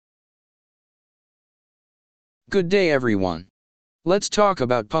Good day everyone. Let's talk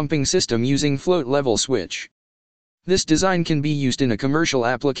about pumping system using float level switch. This design can be used in a commercial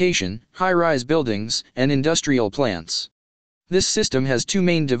application, high-rise buildings, and industrial plants. This system has two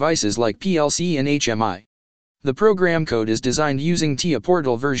main devices like PLC and HMI. The program code is designed using TIA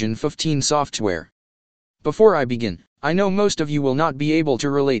Portal version 15 software. Before I begin, I know most of you will not be able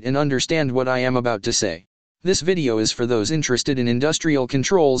to relate and understand what I am about to say. This video is for those interested in industrial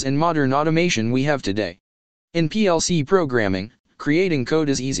controls and modern automation we have today. In PLC programming, creating code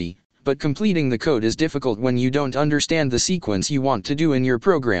is easy, but completing the code is difficult when you don't understand the sequence you want to do in your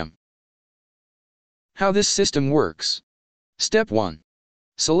program. How this system works. Step 1.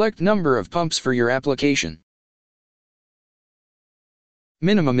 Select number of pumps for your application.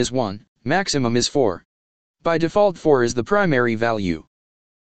 Minimum is 1, maximum is 4. By default 4 is the primary value.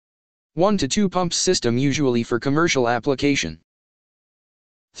 1 to 2 pumps system usually for commercial application.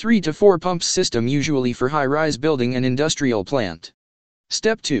 3 to 4 pumps system usually for high-rise building and industrial plant.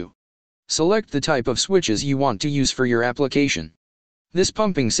 Step 2. Select the type of switches you want to use for your application. This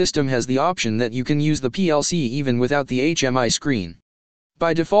pumping system has the option that you can use the PLC even without the HMI screen.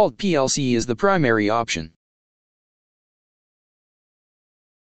 By default PLC is the primary option.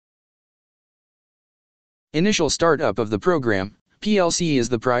 Initial startup of the program, PLC is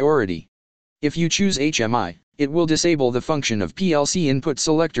the priority. If you choose HMI, it will disable the function of PLC input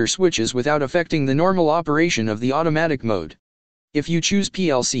selector switches without affecting the normal operation of the automatic mode. If you choose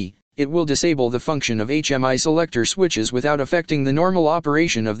PLC, it will disable the function of HMI selector switches without affecting the normal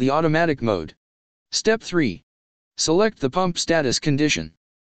operation of the automatic mode. Step 3. Select the pump status condition.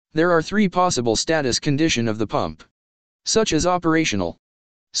 There are 3 possible status condition of the pump, such as operational,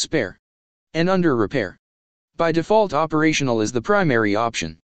 spare, and under repair. By default operational is the primary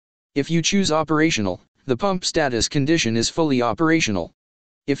option. If you choose operational, the pump status condition is fully operational.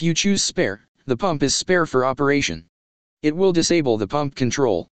 If you choose spare, the pump is spare for operation. It will disable the pump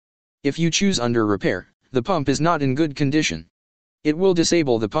control. If you choose under repair, the pump is not in good condition. It will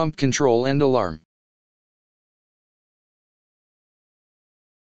disable the pump control and alarm.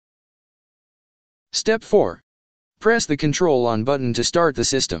 Step 4. Press the control on button to start the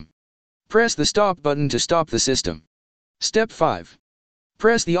system. Press the stop button to stop the system. Step 5.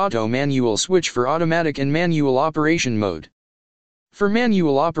 Press the auto manual switch for automatic and manual operation mode. For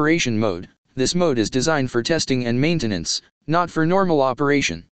manual operation mode, this mode is designed for testing and maintenance, not for normal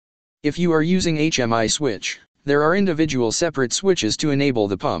operation. If you are using HMI switch, there are individual separate switches to enable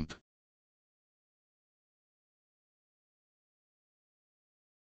the pump.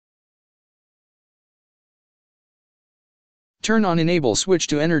 Turn on enable switch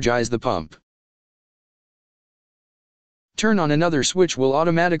to energize the pump. Turn on another switch will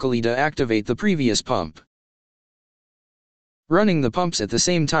automatically deactivate the previous pump. Running the pumps at the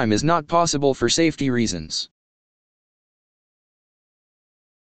same time is not possible for safety reasons.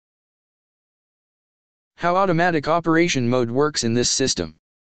 How automatic operation mode works in this system.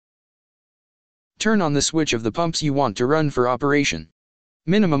 Turn on the switch of the pumps you want to run for operation.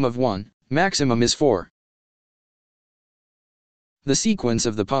 Minimum of 1, maximum is 4. The sequence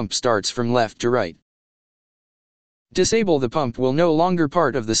of the pump starts from left to right. Disable the pump will no longer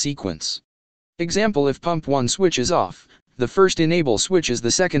part of the sequence. Example: if pump 1 switch is off, the first enable switch is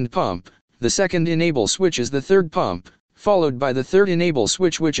the second pump, the second enable switch is the third pump, followed by the third enable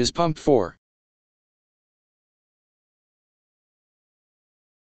switch which is pump 4.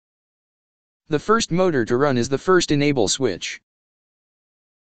 The first motor to run is the first enable switch.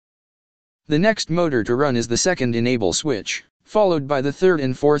 The next motor to run is the second enable switch, followed by the third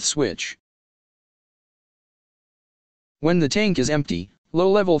and fourth switch. When the tank is empty,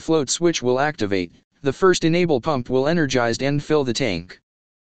 low-level float switch will activate, the first enable pump will energize and fill the tank.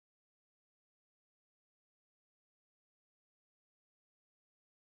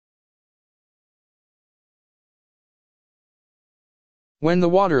 When the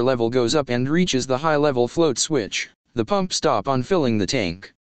water level goes up and reaches the high-level float switch, the pump stop on filling the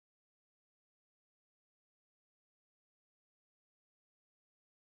tank.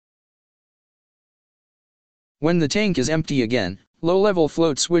 When the tank is empty again, low-level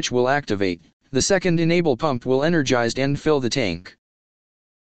float switch will activate, the second enable pump will energize and fill the tank.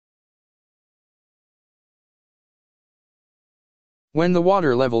 When the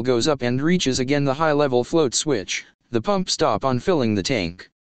water level goes up and reaches again the high-level float switch, the pump stop on filling the tank.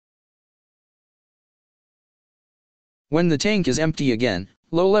 When the tank is empty again,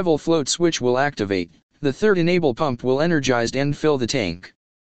 low-level float switch will activate, the third enable pump will energize and fill the tank.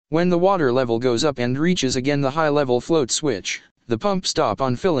 When the water level goes up and reaches again the high-level float switch, the pump stop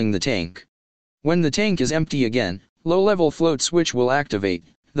on filling the tank. When the tank is empty again, low-level float switch will activate,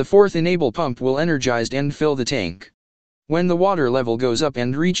 the fourth enable pump will energize and fill the tank. When the water level goes up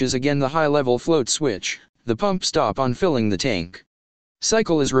and reaches again the high level float switch, the pump stop on filling the tank.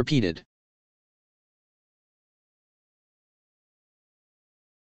 Cycle is repeated.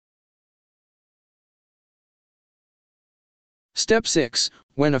 Step 6.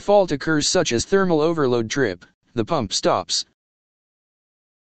 When a fault occurs such as thermal overload trip, the pump stops.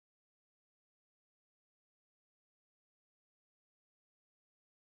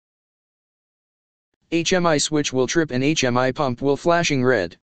 HMI switch will trip and HMI pump will flashing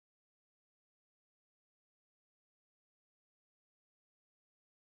red.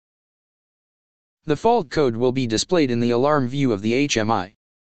 The fault code will be displayed in the alarm view of the HMI.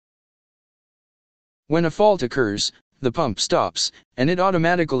 When a fault occurs, the pump stops, and it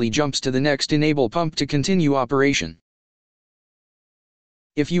automatically jumps to the next enable pump to continue operation.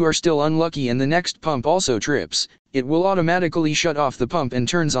 If you are still unlucky and the next pump also trips, it will automatically shut off the pump and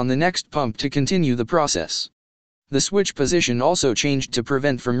turns on the next pump to continue the process. The switch position also changed to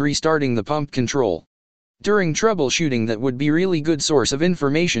prevent from restarting the pump control. During troubleshooting, that would be really good source of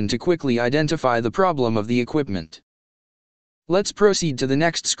information to quickly identify the problem of the equipment. Let's proceed to the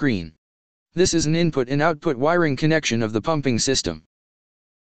next screen. This is an input and output wiring connection of the pumping system.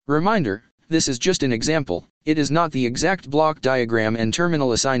 Reminder, this is just an example, it is not the exact block diagram and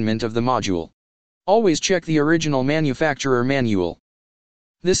terminal assignment of the module. Always check the original manufacturer manual.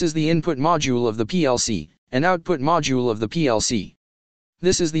 This is the input module of the PLC, and output module of the PLC.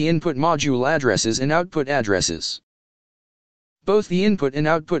 This is the input module addresses and output addresses. Both the input and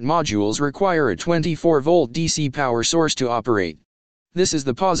output modules require a 24-volt DC power source to operate. This is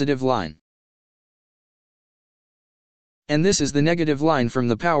the positive line. And this is the negative line from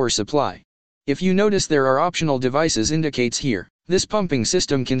the power supply. If you notice there are optional devices indicates here, this pumping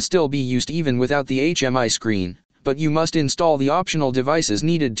system can still be used even without the HMI screen, but you must install the optional devices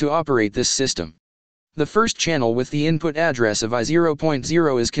needed to operate this system. The first channel with the input address of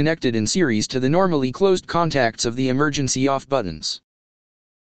I0.0 is connected in series to the normally closed contacts of the emergency off buttons.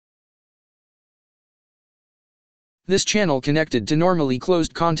 This channel connected to normally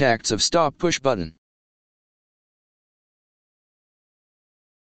closed contacts of stop push button.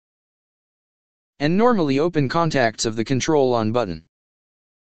 And normally open contacts of the control on button.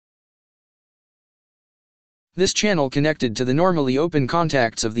 This channel connected to the normally open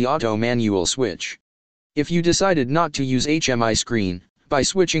contacts of the auto manual switch. If you decided not to use HMI screen, by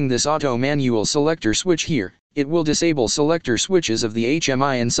switching this auto manual selector switch here, it will disable selector switches of the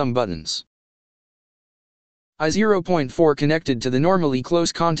HMI and some buttons. I0.4 connected to the normally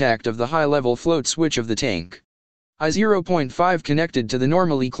close contact of the high level float switch of the tank. I0.5 connected to the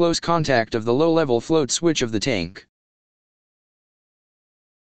normally close contact of the low-level float switch of the tank.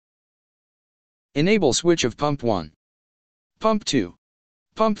 Enable switch of pump 1, pump 2,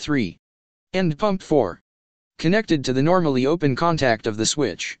 pump 3, and pump 4, connected to the normally open contact of the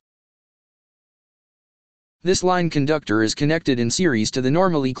switch. This line conductor is connected in series to the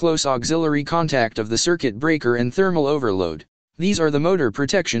normally close auxiliary contact of the circuit breaker and thermal overload. These are the motor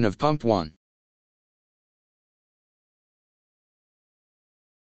protection of pump 1.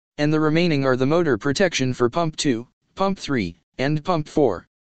 And the remaining are the motor protection for pump 2, pump 3, and pump 4.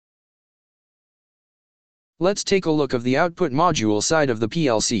 Let's take a look of the output module side of the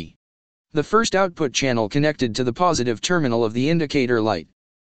PLC. The first output channel connected to the positive terminal of the indicator light.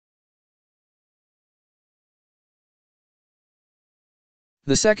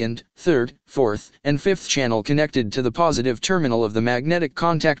 The second, third, fourth, and fifth channel connected to the positive terminal of the magnetic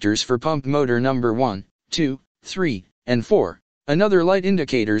contactors for pump motor number 1, 2, 3, and 4. Another light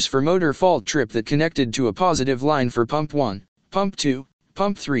indicators for motor fault trip that connected to a positive line for pump 1, pump 2,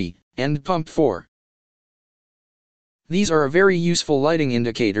 pump 3, and pump 4. These are very useful lighting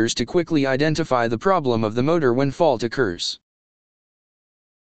indicators to quickly identify the problem of the motor when fault occurs.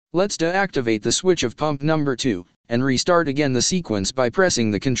 Let's deactivate the switch of pump number 2, and restart again the sequence by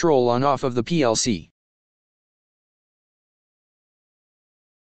pressing the control on/off of the PLC.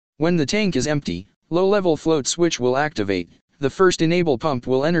 When the tank is empty, low-level float switch will activate. The first enable pump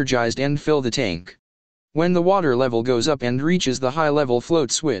will energize and fill the tank. When the water level goes up and reaches the high level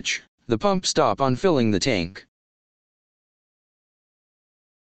float switch, the pump stop on filling the tank.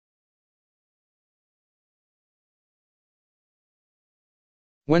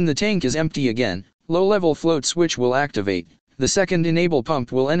 When the tank is empty again, low level float switch will activate. The second enable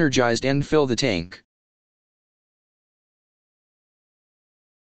pump will energize and fill the tank.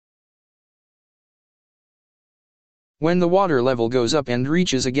 When the water level goes up and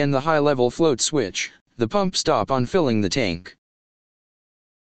reaches again the high level float switch, the pump stop on filling the tank.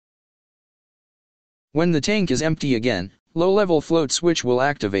 When the tank is empty again, Low-level float switch will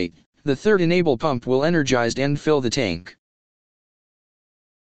activate, the third enable pump will energized and fill the tank.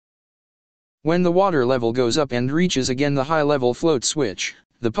 When the water level goes up and reaches again the high-level float switch,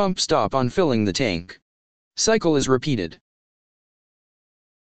 the pump stop on filling the tank. Cycle is repeated.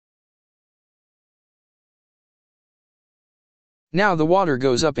 Now the water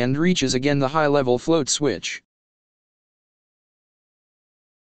goes up and reaches again the high-level float switch.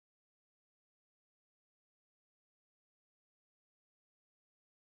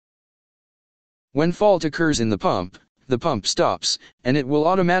 When fault occurs in the pump stops, and it will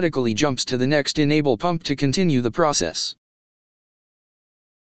automatically jumps to the next enable pump to continue the process.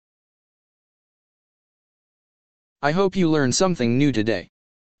 I hope you learned something new today.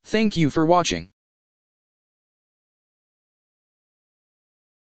 Thank you for watching.